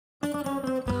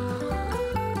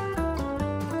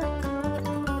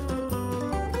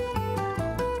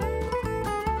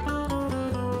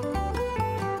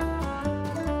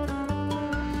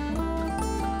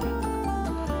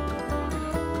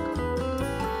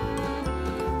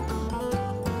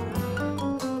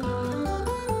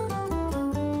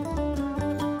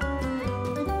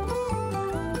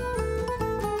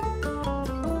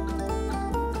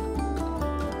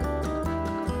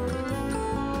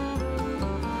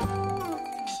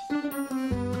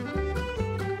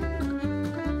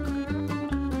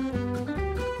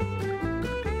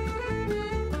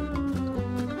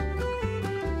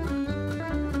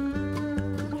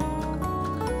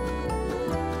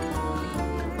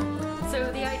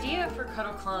idea for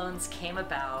Cuddle Clones came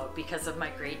about because of my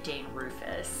Great Dane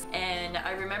Rufus. And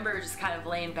I remember just kind of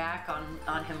laying back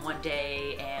on him one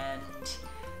day and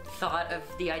thought of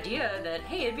the idea that,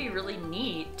 hey, it'd be really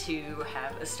neat to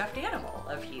have a stuffed animal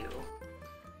of Hugh.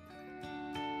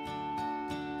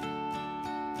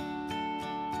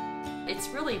 It's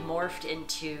really morphed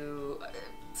into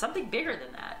something bigger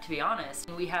than that, to be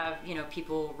honest. We have, you know,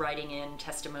 people writing in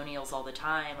testimonials all the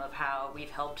time of how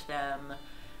we've helped them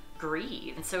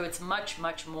grieve. And so it's much,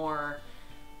 much more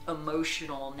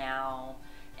emotional now.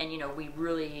 And, you know, we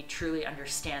really, truly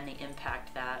understand the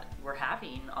impact that we're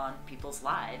having on people's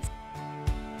lives.